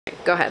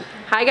Go ahead.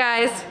 Hi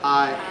guys.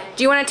 Hi.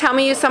 Do you want to tell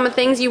me some of the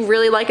things you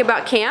really like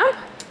about camp?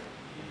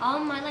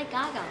 I like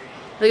Gaga.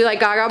 Do you like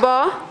Gaga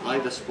Ball? I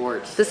like the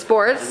sports. The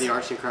sports? And the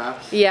arts and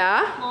crafts.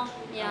 Yeah? Well,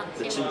 yeah.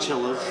 The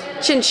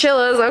chinchillas.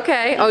 Chinchillas,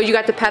 okay. Oh, you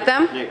got to pet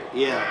them?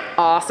 Yeah.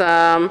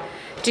 Awesome.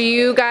 Do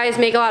you guys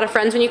make a lot of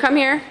friends when you come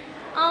here?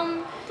 Are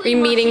you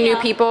meeting new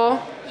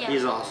people? Yeah.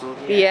 He's awesome.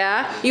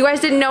 Yeah? You guys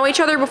didn't know each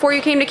other before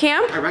you came to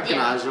camp? I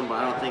recognize him, but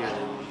I don't think I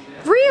do.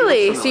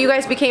 Really? So you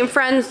guys became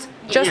friends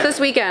just this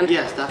weekend?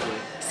 Yes, definitely.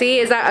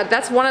 See,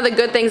 that's one of the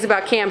good things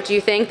about camp. Do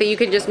you think that you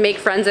can just make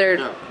friends that are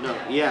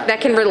that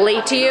can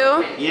relate to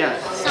you?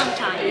 Yes.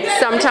 Sometimes.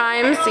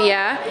 Sometimes,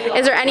 yeah.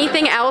 Is there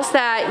anything else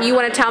that you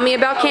want to tell me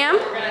about camp?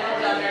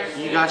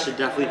 You guys should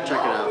definitely check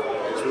it out.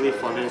 It's really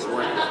fun and it's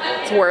worth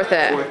it. It's worth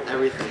it. It's worth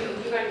everything.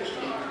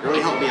 It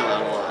really helped me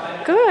out a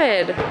lot.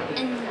 Good.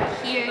 And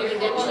here you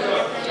get to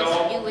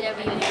just do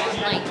whatever you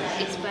want,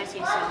 like express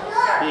yourself.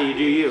 Yeah, you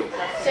do you.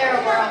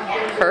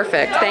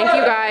 Perfect. Thank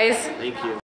you guys. Thank you.